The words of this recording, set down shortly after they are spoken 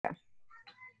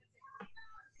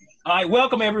All right,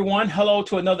 welcome everyone. Hello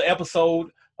to another episode,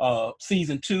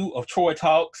 season 2 of Troy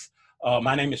Talks.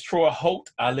 My name is Troy Holt.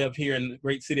 I live here in the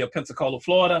great city of Pensacola,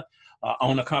 Florida.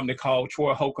 Own a company called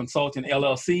Troy Holt Consulting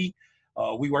LLC.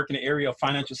 We work in the area of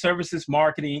financial services,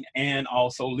 marketing, and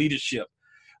also leadership.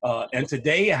 And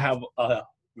today I have a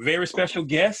very special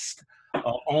guest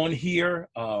on here.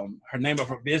 Her name of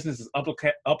her business is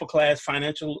Upper Class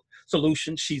Financial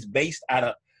Solutions. She's based out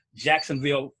of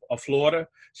Jacksonville, Florida.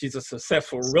 She's a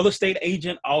successful real estate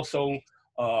agent, also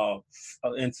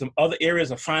in some other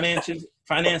areas of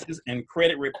finances and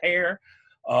credit repair.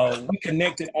 We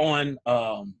connected on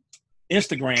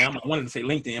Instagram. I wanted to say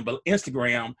LinkedIn, but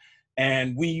Instagram,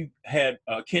 and we had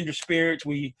kindred spirits.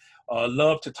 We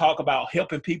love to talk about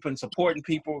helping people and supporting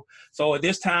people. So at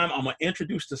this time, I'm going to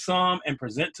introduce to some and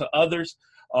present to others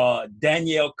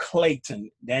Danielle Clayton.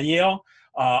 Danielle,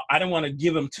 I don't want to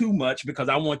give them too much because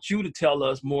I want you to tell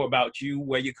us more about you,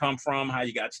 where you come from, how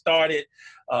you got started,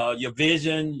 your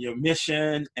vision, your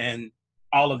mission, and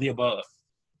all of the above.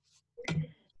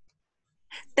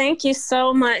 Thank you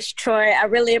so much, Troy. I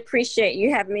really appreciate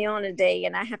you having me on today,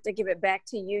 and I have to give it back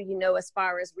to you, as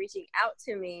far as reaching out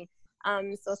to me.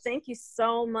 So thank you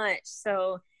so much.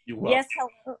 So yes,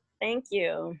 hello. Thank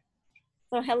you.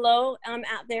 So hello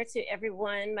out there to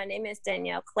everyone. My name is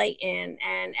Danielle Clayton,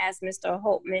 and as Mr.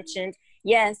 Holt mentioned,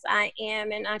 yes, I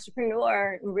am an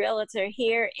entrepreneur, realtor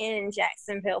here in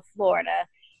Jacksonville, Florida.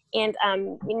 And,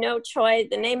 Troy,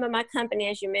 the name of my company,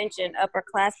 as you mentioned, Upper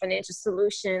Class Financial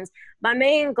Solutions, my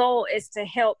main goal is to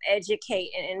help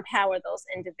educate and empower those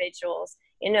individuals,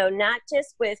 not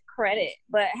just with credit,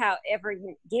 but however,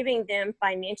 giving them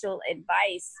financial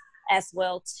advice as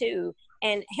well, too,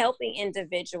 and helping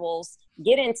individuals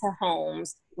get into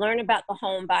homes, learn about the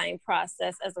home buying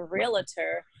process as a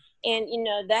realtor. And,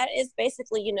 that is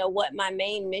basically, what my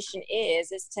main mission is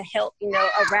to help,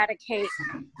 eradicate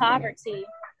poverty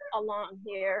along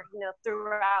here,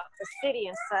 throughout the city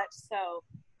and such. So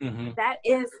that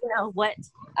is, what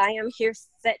I am here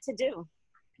set to do.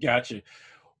 Gotcha.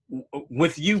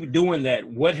 With you doing that,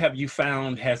 what have you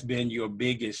found has been your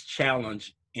biggest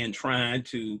challenge in trying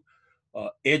to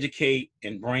educate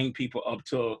and bring people up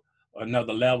to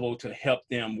another level to help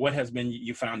them? What has been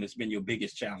you found has been your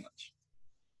biggest challenge?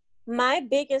 My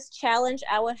biggest challenge,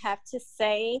 I would have to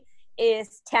say,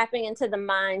 is tapping into the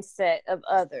mindset of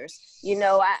others.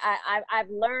 I've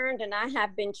learned and I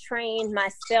have been trained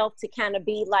myself to kind of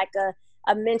be like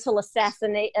a mental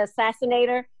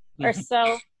assassinator or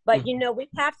so. But, we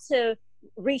have to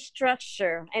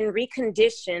restructure and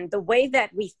recondition the way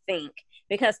that we think,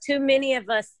 because too many of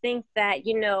us think that,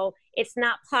 it's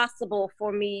not possible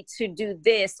for me to do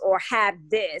this or have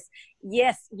this.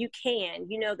 Yes, you can.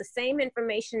 The same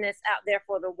information that's out there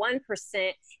for the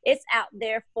 1%, it's out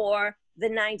there for the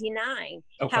 99.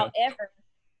 Okay. However,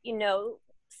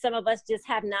 some of us just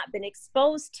have not been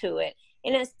exposed to it.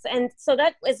 And so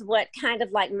that is what kind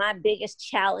of like my biggest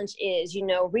challenge is,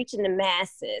 reaching the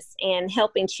masses and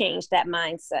helping change that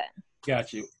mindset.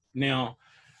 Got you. Now,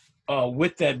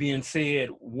 with that being said,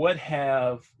 what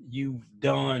have you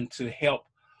done to help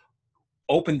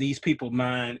open these people's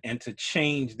mind and to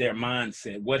change their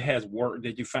mindset? What has worked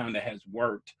that you found that has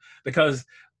worked? Because,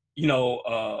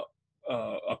 a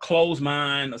closed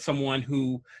mind, someone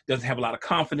who doesn't have a lot of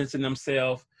confidence in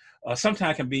themselves,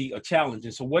 sometimes can be a challenge.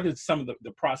 And so what is some of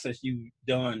the process you've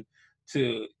done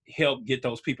to help get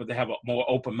those people to have a more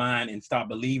open mind and start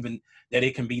believing that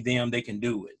it can be them, they can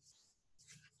do it?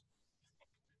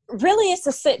 Really, it's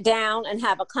to sit down and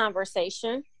have a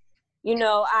conversation.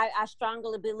 I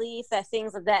strongly believe that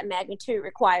things of that magnitude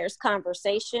requires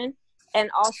conversation and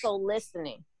also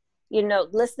listening,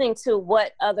 listening to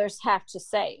what others have to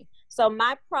say. So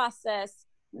my process,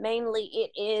 mainly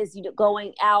it is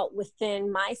going out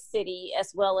within my city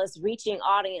as well as reaching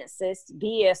audiences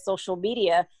via social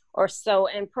media or so,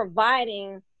 and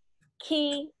providing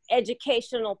key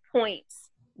educational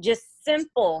points, just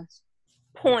simple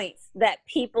points that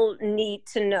people need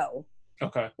to know.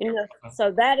 Okay.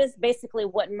 So that is basically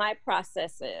what my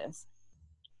process is.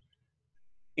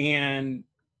 And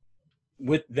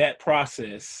with that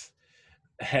process,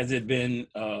 has it been,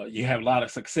 you have a lot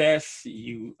of success,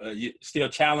 you still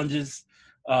challenges?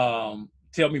 Tell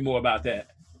me more about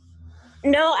that.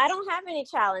 No, I don't have any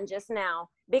challenges now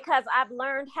because I've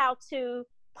learned how to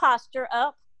posture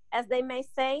up, as they may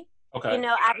say. Okay.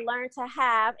 I've learned to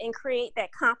have and create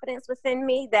that confidence within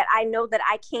me that I know that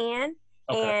I can.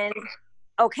 Okay. And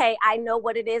I know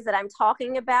what it is that I'm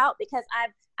talking about because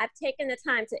I've taken the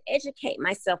time to educate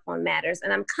myself on matters,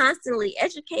 and I'm constantly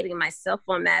educating myself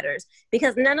on matters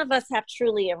because none of us have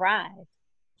truly arrived.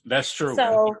 That's true.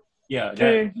 So Yeah,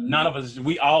 that none of us,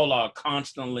 we all are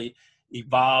constantly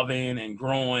evolving and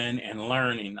growing and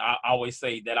learning. I always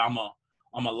say that I'm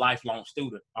a lifelong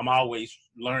student. I'm always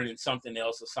learning something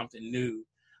else or something new.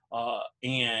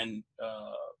 And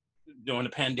during the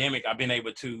pandemic, I've been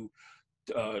able to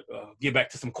get back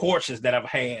to some courses that I've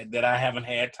had that I haven't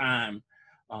had time,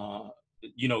 to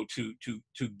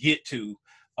get to.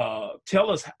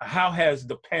 Tell us, how has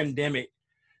the pandemic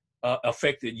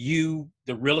affected you,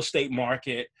 the real estate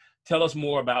market? Tell us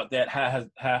more about that.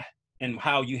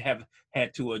 How you have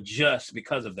had to adjust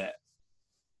because of that.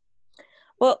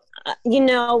 Well,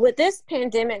 with this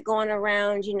pandemic going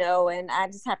around, and I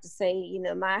just have to say,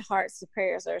 my heart's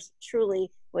prayers are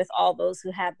truly with all those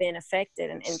who have been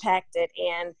affected and impacted.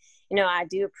 And, I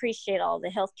do appreciate all the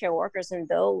healthcare workers and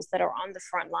those that are on the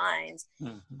front lines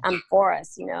for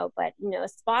us, but,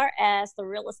 as far as the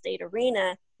real estate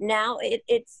arena, now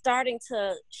it's starting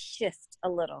to shift a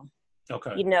little.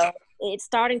 Okay. It's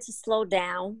starting to slow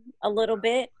down a little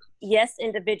bit. Yes,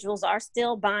 individuals are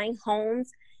still buying homes.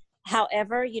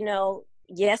 However,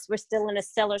 yes, we're still in a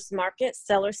seller's market.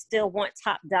 Sellers still want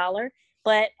top dollar.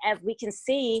 But as we can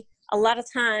see, a lot of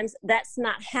times that's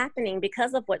not happening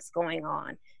because of what's going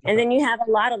on. And then you have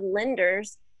a lot of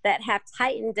lenders that have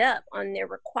tightened up on their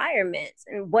requirements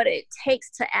and what it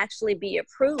takes to actually be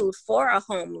approved for a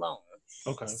home loan.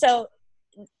 Okay. So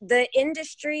the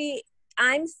industry,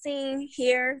 I'm seeing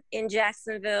here in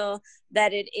Jacksonville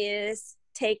that it is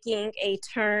taking a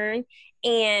turn,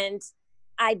 and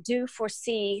I do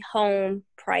foresee home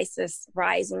prices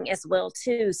rising as well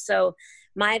too. So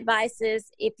my advice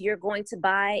is, if you're going to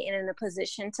buy and in a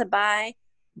position to buy,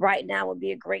 right now would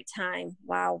be a great time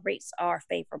while rates are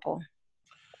favorable.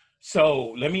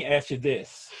 So let me ask you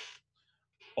this.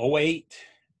 2008,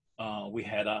 we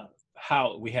had a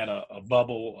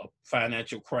bubble, a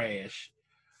financial crash.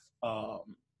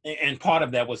 And part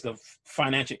of that was the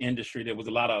financial industry. There was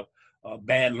a lot of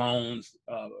bad loans.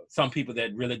 Some people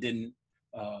that really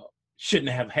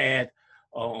shouldn't have had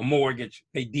a mortgage,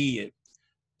 they did.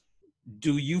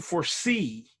 Do you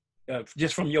foresee,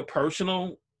 just from your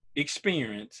personal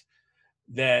experience,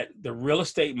 that the real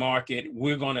estate market,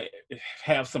 we're going to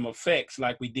have some effects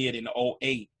like we did in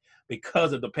 2008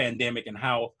 because of the pandemic and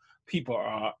how people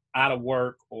are out of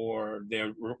work or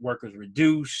their work is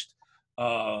reduced?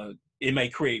 It may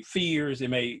create fears. It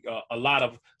may a lot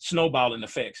of snowballing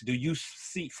effects. Do you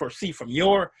foresee from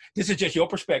this is just your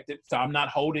perspective, so I'm not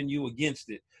holding you against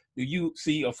it. Do you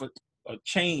see a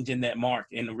change in that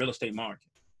market, in the real estate market?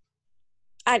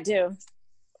 I do.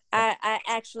 I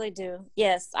actually do.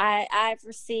 Yes, I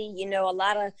foresee, a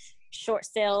lot of short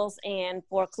sales and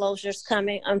foreclosures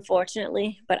coming,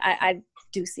 unfortunately, but I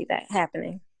do see that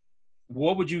happening.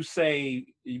 What would you say,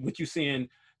 what you seeing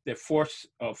that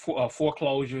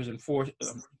foreclosures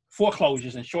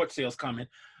and short sales coming?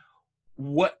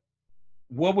 What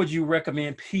would you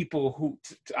recommend people who,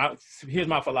 here's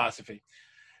my philosophy.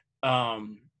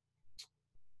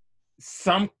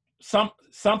 Some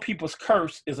people's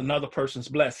curse is another person's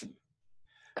blessing.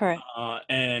 Correct.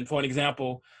 And for an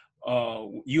example,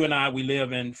 you and I, we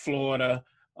live in Florida.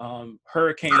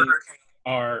 Hurricanes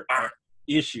are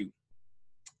issue,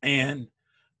 and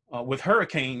with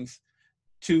hurricanes,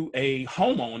 to a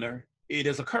homeowner, it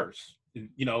is a curse.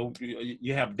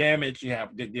 You have damage, you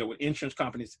have to deal with insurance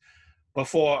companies, but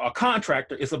for a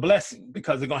contractor, it's a blessing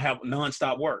because they're gonna have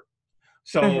nonstop work.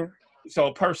 So, so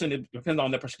a person, it depends on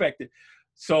their perspective.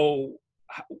 So,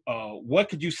 what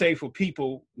could you say for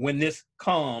people when this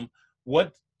comes?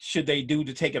 What should they do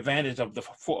to take advantage of the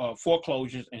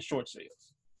foreclosures and short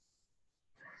sales?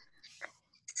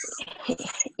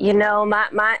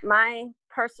 My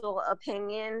personal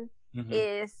opinion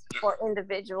is for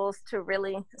individuals to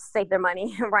really save their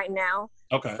money right now.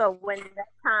 Okay. So when that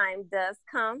time does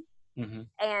come,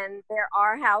 and there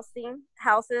are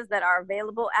houses that are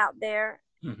available out there,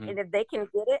 and if they can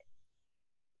get it,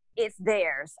 it's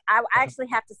theirs. I actually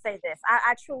have to say this.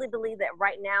 I truly believe that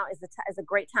right now is a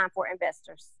great time for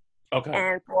investors. Okay.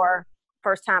 And for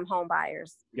first-time home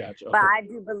buyers. Gotcha. Okay. But I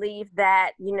do believe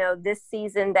that, this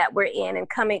season that we're in and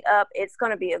coming up, it's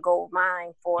going to be a gold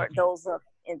mine for those of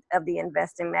the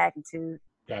investing magnitude.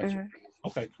 Gotcha.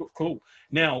 Okay, cool.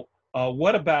 Now,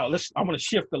 what about, I'm going to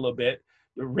shift a little bit,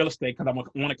 the real estate, because I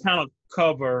want to kind of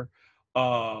cover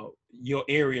your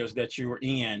areas that you're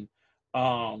in.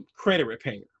 Credit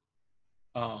repair.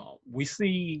 We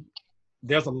see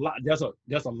there's a lot,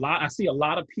 I see a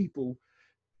lot of people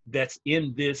that's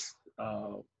in this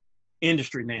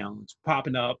industry now. It's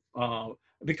popping up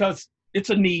because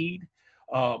it's a need,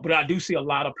 but I do see a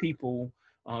lot of people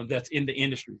that's in the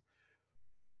industry.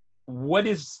 what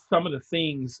is some of the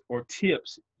things or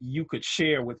tips you could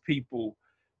share with people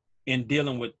in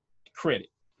dealing with credit?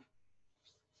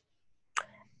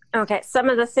 Okay, some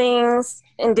of the things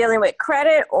in dealing with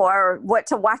credit, or what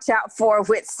to watch out for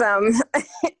with some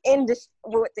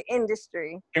with the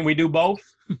industry. Can we do both?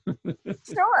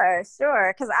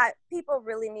 Sure, because people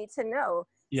really need to know.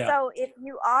 Yeah. So if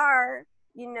you are,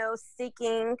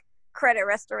 seeking credit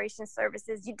restoration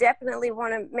services, you definitely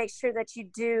want to make sure that you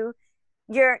do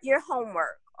your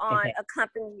homework on a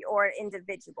company or an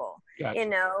individual.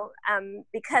 Gotcha.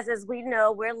 Because as we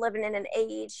know, we're living in an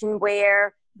age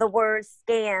where the word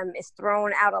scam is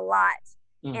thrown out a lot.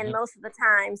 Mm-hmm. And most of the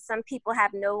time, some people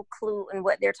have no clue in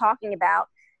what they're talking about.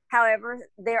 However,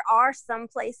 there are some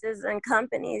places and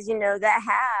companies, that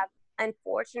have,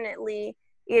 unfortunately,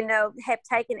 have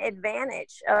taken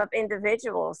advantage of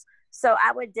individuals. So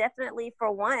I would definitely, for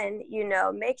one,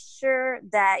 make sure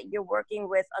that you're working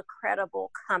with a credible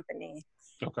company.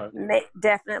 Okay.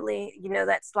 Definitely,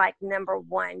 that's like number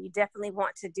one. You definitely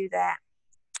want to do that.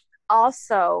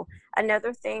 Also,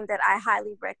 another thing that I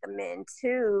highly recommend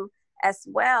too, as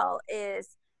well,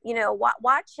 is,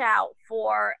 watch out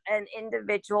for an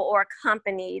individual or a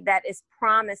company that is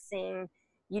promising,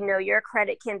 your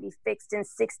credit can be fixed in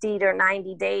 60 to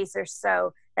 90 days or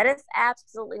so. That is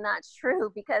absolutely not true,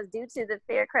 because due to the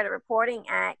Fair Credit Reporting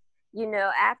Act,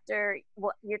 after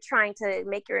you're trying to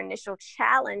make your initial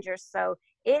challenge or so,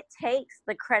 it takes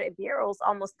the credit bureaus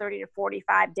almost 30 to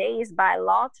 45 days by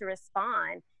law to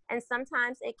respond. And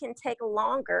sometimes it can take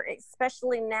longer,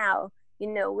 especially now,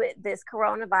 with this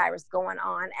coronavirus going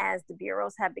on, as the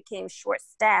bureaus have become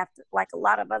short-staffed, like a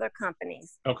lot of other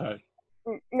companies. Okay.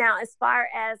 Now, as far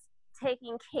as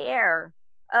taking care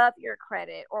of your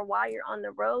credit or while you're on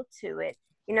the road to it,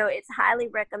 it's highly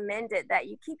recommended that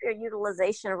you keep your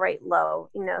utilization rate low,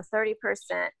 30%.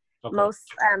 Okay.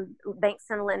 Most banks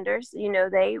and lenders,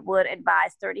 they would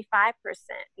advise 35%,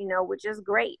 which is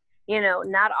great.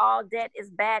 Not all debt is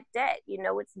bad debt.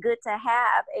 It's good to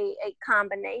have a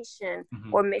combination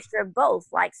or mixture of both,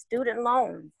 like student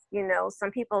loans.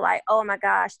 Some people like, oh my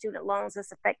gosh, student loans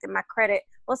has affected my credit.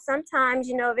 Well, sometimes,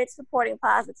 if it's reporting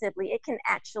positively, it can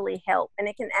actually help, and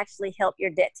it can actually help your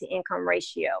debt to income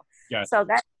ratio. Gotcha. So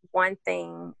that's one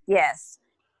thing, yes,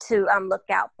 to look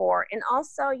out for. And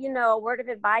also, a word of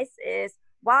advice is,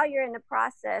 while you're in the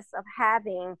process of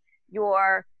having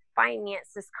your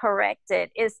finances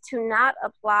corrected, is to not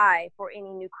apply for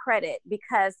any new credit,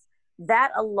 because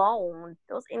that alone,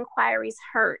 those inquiries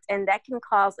hurt, and that can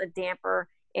cause a damper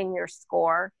in your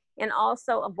score. And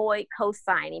also avoid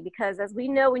co-signing, because as we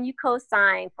know, when you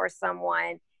co-sign for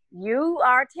someone, you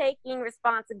are taking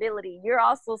responsibility. You're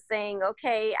also saying,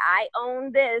 okay, I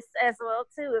own this as well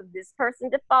too. If this person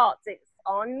defaults, it's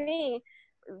on me.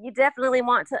 You definitely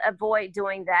want to avoid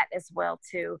doing that as well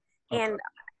too. Okay. And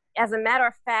as a matter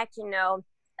of fact,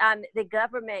 the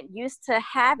government used to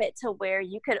have it to where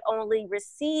you could only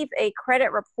receive a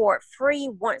credit report free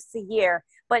once a year.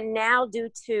 But now, due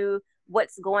to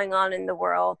what's going on in the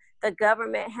world, the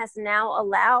government has now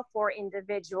allowed for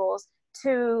individuals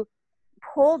to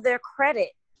pull their credit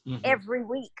every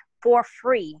week for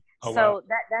free. Oh, so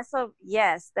wow.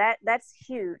 That's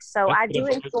huge. So I do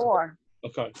implore.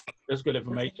 Okay, that's good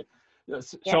information.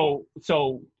 So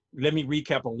let me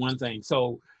recap on one thing.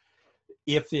 So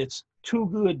if it's too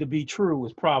good to be true,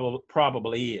 it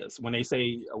probably is. When they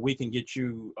say we can get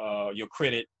you your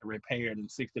credit repaired in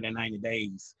 60 to 90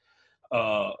 days,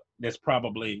 that's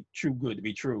probably too good to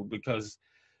be true, because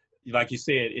like you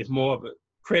said, it's more of a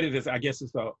credit is, I guess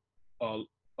it's a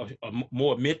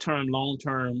more midterm,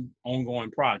 long-term,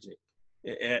 ongoing project.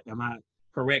 Am I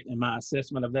correct in my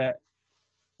assessment of that?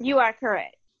 You are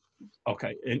correct.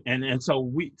 Okay, and so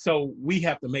we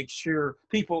have to make sure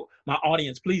people, my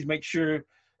audience, please make sure,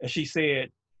 as she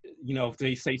said, if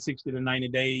they say 60 to 90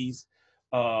 days,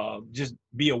 just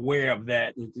be aware of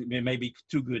that. It may be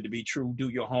too good to be true. Do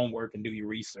your homework and do your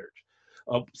research.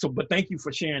 But thank you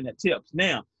for sharing that tips.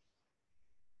 Now,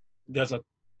 there's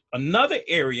another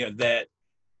area that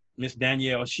Miss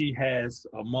Danielle, she has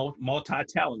a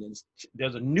multi-talented.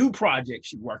 There's a new project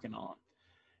she's working on.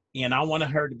 And I want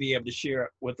her to be able to share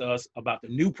with us about the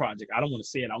new project. I don't want to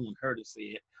say it. I want her to say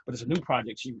it. But it's a new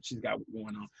project she's got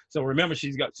going on. So remember,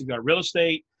 she's got real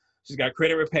estate, she's got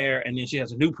credit repair, and then she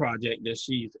has a new project that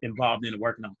she's involved in and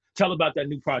working on. Tell about that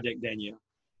new project, Danielle.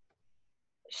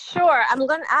 Sure.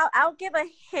 I'll give a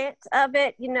hint of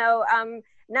it. I'm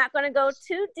not going to go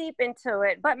too deep into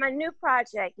it. But my new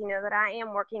project, that I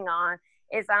am working on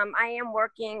is I am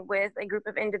working with a group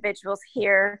of individuals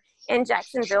here in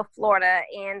Jacksonville, Florida,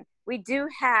 and we do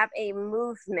have a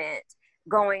movement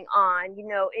going on.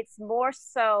 It's more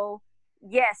so,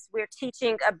 yes, we're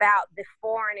teaching about the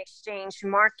foreign exchange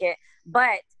market,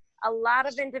 but a lot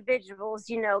of individuals,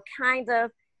 kind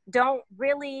of don't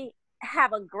really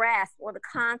have a grasp or the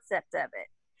concept of it.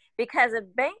 Because if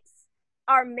banks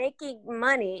are making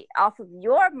money off of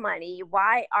your money,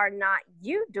 why are not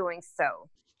you doing so?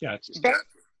 Gotcha. Banks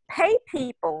pay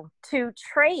people to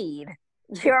trade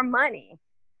your money,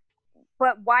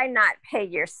 but why not pay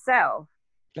yourself?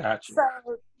 Gotcha.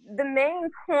 So the main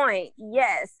point,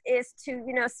 yes, is to,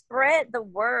 spread the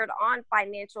word on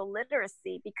financial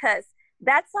literacy, because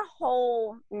that's a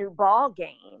whole new ball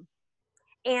game.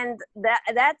 And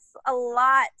that's a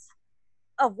lot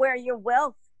of where your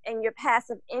wealth and your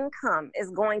passive income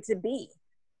is going to be.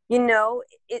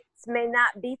 It may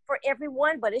not be for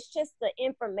everyone, but it's just the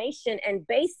information and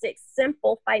basic,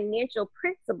 simple financial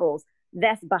principles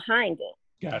that's behind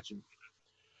it. Gotcha.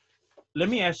 Let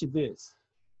me ask you this.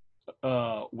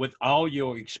 With all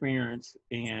your experience,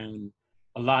 and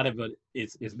a lot of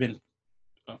it's been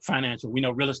financial. We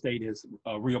know real estate is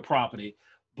real property,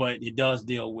 but it does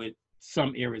deal with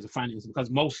some areas of finance, because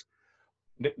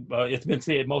it's been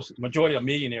said, majority of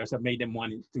millionaires have made their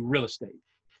money through real estate.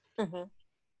 Mm-hmm.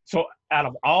 So out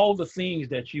of all the things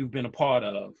that you've been a part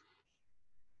of,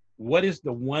 what is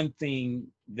the one thing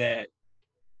that,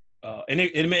 and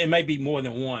it may be more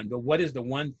than one, but what is the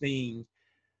one thing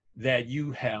that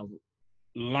you have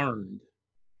learned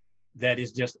that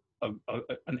is just an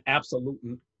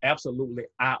absolutely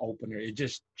eye-opener? It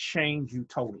just changed you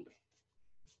totally.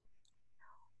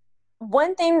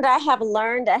 One thing that I have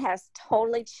learned that has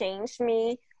totally changed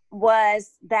me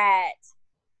was that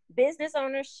business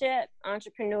ownership,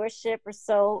 entrepreneurship, or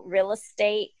so real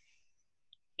estate,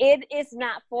 it is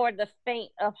not for the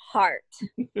faint of heart.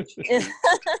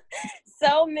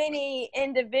 So many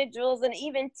individuals, and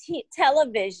even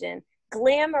television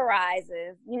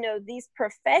glamorizes, these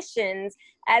professions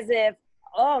as if,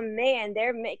 oh man,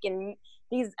 they're making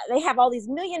they have all these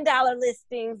 $1 million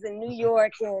listings in New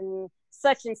York and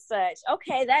such and such.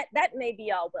 Okay, that may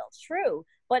be all well true,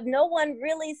 but no one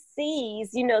really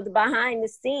sees, the behind the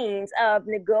scenes of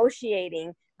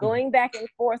negotiating, going back and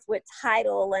forth with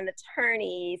title and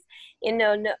attorneys,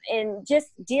 and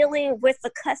just dealing with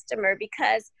the customer.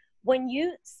 Because when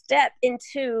you step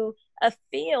into a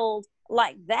field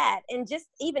like that, and just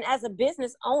even as a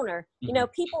business owner,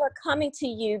 people are coming to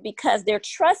you because they're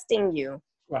trusting you,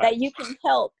 right, that you can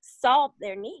help solve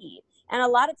their need. And a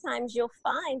lot of times you'll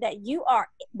find that you are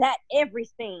that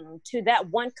everything to that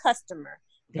one customer.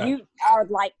 Gotcha. You are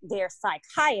like their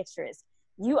psychiatrist.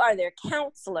 You are their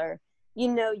counselor.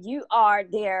 You are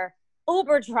their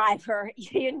Uber driver.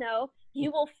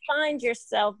 You will find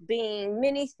yourself being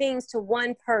many things to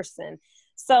one person.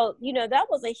 So, that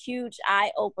was a huge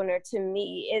eye opener to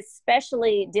me,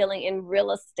 especially dealing in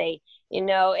real estate, and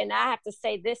I have to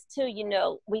say this too,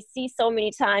 we see so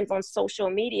many times on social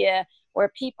media where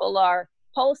people are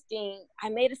posting, I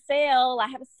made a sale, I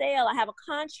have a sale, I have a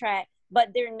contract,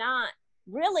 but they're not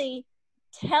really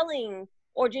telling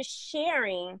or just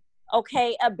sharing,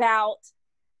 about,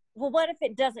 well, what if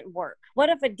it doesn't work? What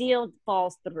if a deal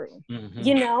falls through?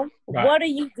 Mm-hmm. Right. What do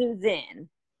you do then?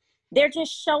 They're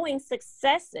just showing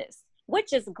successes,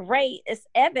 which is great. It's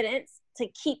evidence to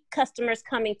keep customers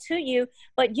coming to you,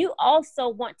 but you also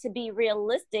want to be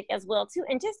realistic as well too,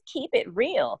 and just keep it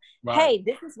real. Right. Hey,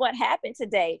 this is what happened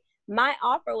today. My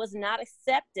offer was not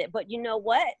accepted, but you know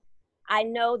what? I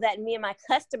know that me and my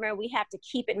customer, we have to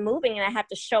keep it moving, and I have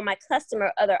to show my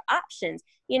customer other options.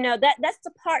 That's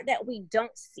the part that we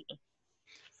don't see.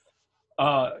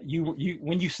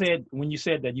 When you said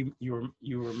that, you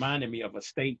reminded me of a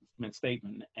statement,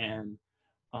 and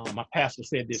my pastor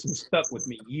said this and stuck with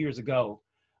me years ago.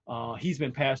 He's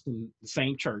been pastoring the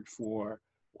same church for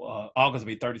August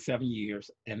will be 37 years,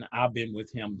 and I've been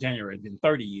with him January, it's been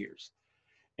 30 years.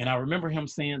 And I remember him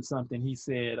saying something. He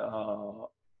said, Elder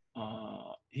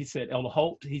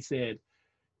Holt, he said,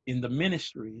 in the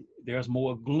ministry, there's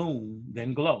more gloom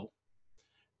than glow.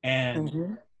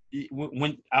 And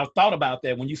when I thought about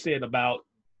that, when you said about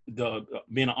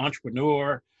being an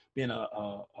entrepreneur, being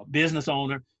a business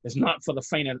owner, it's not for the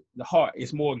faint of the heart.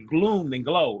 It's more gloom than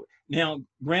glow. Now,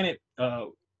 granted,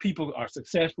 people are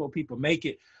successful, people make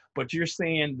it, but you're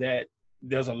saying that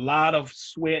there's a lot of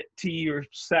sweat, tears,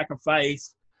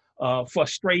 sacrifice,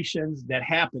 frustrations that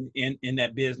happen in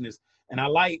that business. And I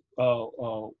like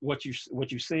what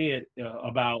you said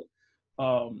about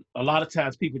a lot of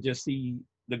times people just see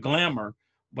the glamour,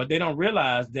 but they don't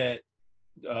realize that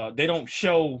they don't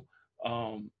show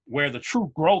where the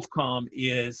true growth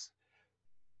is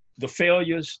the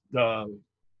failures, the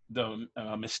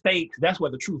mistakes. That's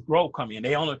where the true growth come in.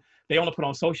 They only put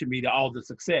on social media all the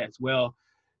success. Well,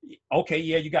 Okay,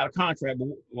 yeah, you got a contract, but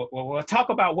we'll talk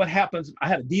about what happens. I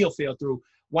had a deal fell through.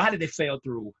 Why did it fail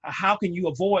through? How can you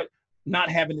avoid not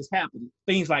having this happen?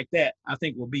 Things like that, I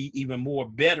think, will be even more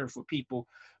better for people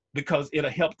because it'll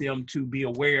help them to be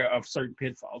aware of certain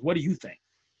pitfalls. What do you think?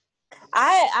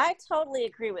 I totally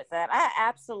agree with that. I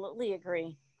absolutely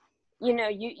agree. You know,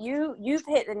 you've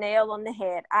hit the nail on the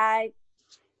head. I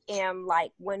am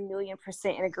like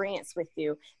 1,000,000% in agreement with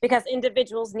you, because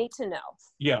individuals need to know.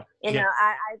 Yeah. You know,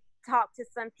 I talk to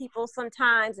some people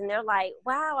sometimes and they're like,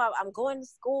 wow, I'm going to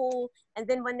school. And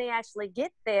then when they actually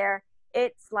get there,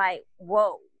 it's like,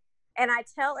 whoa. And I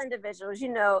tell individuals, you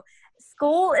know,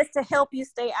 school is to help you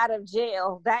stay out of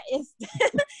jail. That is,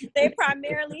 they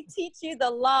primarily teach you the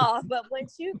law. But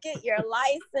once you get your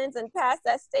license and pass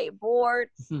that state board,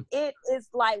 it is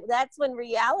like, that's when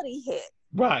reality hit.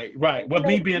 Right. Well,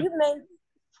 me being an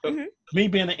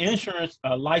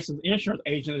licensed insurance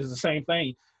agent is the same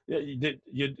thing.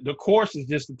 The course is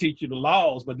just to teach you the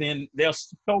laws, but then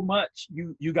there's so much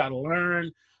you got to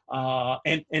learn.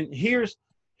 And here's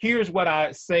what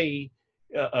I say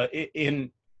in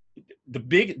the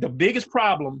biggest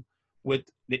problem with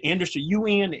the industry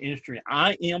the industry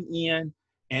I am in,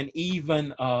 and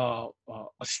even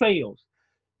sales.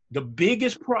 The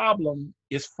biggest problem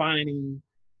is finding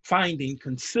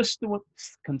consistent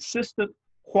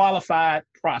qualified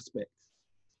prospects.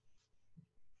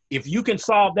 If you can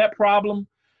solve that problem,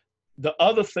 the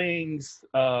other things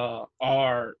they'll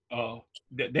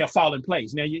fall in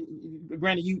place. Now,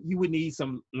 granted, you would need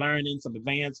some learning, some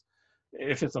advanced,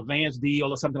 if it's an advanced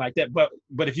deal or something like that. But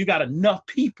if you got enough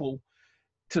people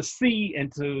to see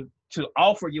and to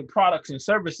offer your products and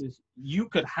services, you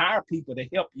could hire people to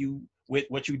help you with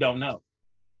what you don't know.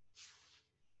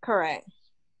 Correct.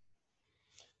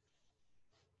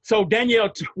 So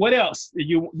Danielle, what else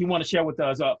you want to share with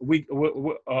us?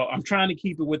 I'm trying to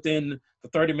keep it within the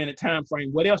 30-minute time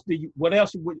frame. What else do you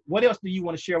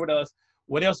want to share with us?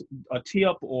 What else, a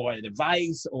tip or an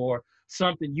advice or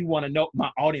something you want to know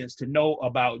my audience to know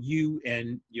about you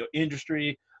and your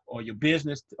industry or your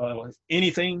business or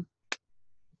anything?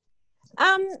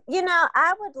 You know,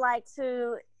 I would like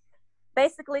to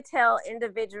basically tell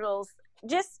individuals,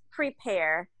 just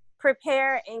prepare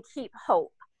and keep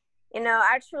hope. You know,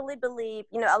 I truly believe,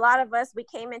 you know, a lot of us, we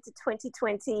came into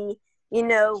 2020, you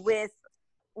know, with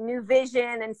new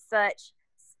vision and such.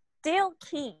 Still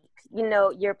keep, you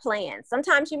know, your plans.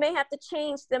 Sometimes you may have to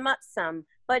change them up some,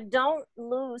 but don't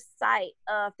lose sight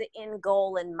of the end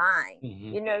goal in mind.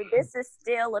 You know, this is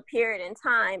still a period in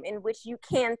time in which you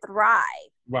can thrive.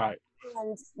 Right.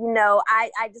 And, you know, I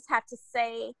just have to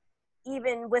say,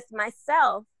 even with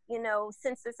myself, you know,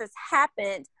 since this has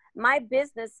happened, my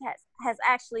business has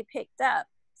actually picked up.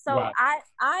 So right.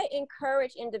 I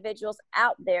encourage individuals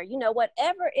out there, you know,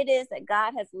 whatever it is that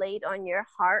God has laid on your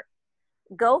heart,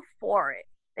 go for it,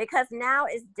 because now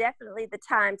is definitely the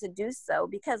time to do so,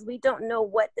 because we don't know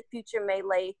what the future may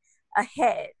lay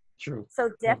ahead. True. So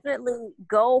definitely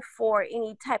go for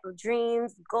any type of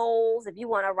dreams, goals. If you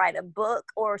want to write a book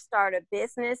or start a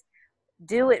business,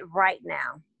 do it right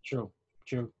now. True.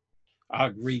 I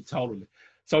agree totally.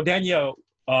 So Danielle,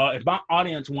 if my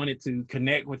audience wanted to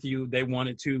connect with you, they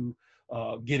wanted to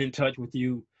get in touch with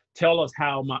you, tell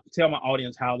my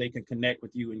audience how they can connect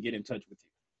with you and get in touch with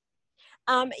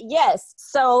you. Yes.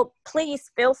 So please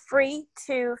feel free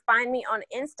to find me on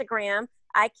Instagram.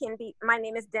 My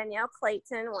name is Danielle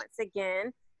Clayton once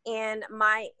again, and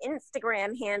my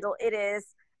Instagram handle, it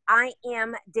is I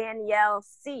am Danielle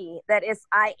C. That is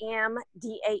I am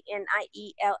DANIELLEC.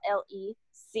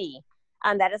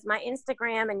 That is my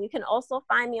Instagram, and you can also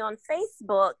find me on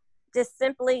Facebook, just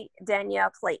simply Danielle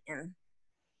Clayton.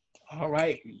 All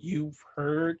right, you've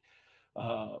heard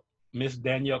Miss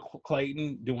Danielle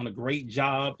Clayton doing a great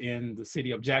job in the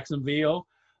city of Jacksonville.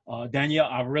 Danielle,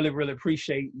 I really, really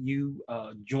appreciate you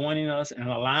joining us and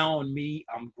allowing me.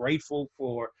 I'm grateful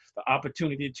for the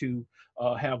opportunity to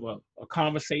have a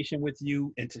conversation with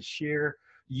you and to share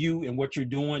you and what you're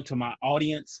doing to my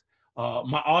audience.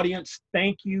 My audience,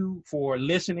 thank you for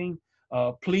listening.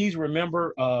 Please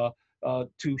remember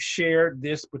to share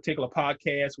this particular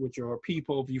podcast with your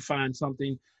people. If you find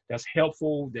something that's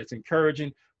helpful, that's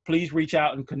encouraging, please reach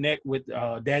out and connect with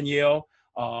Danielle.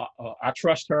 I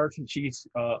trust her. She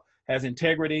has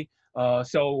integrity.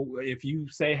 So if you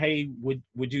say, hey,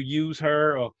 would you use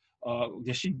her? Or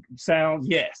does she sound?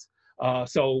 Yes.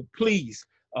 So please,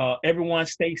 everyone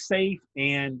stay safe,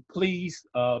 and please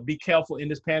be careful in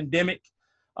this pandemic.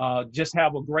 Just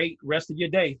have a great rest of your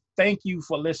day. Thank you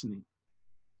for listening.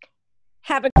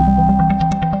 Have a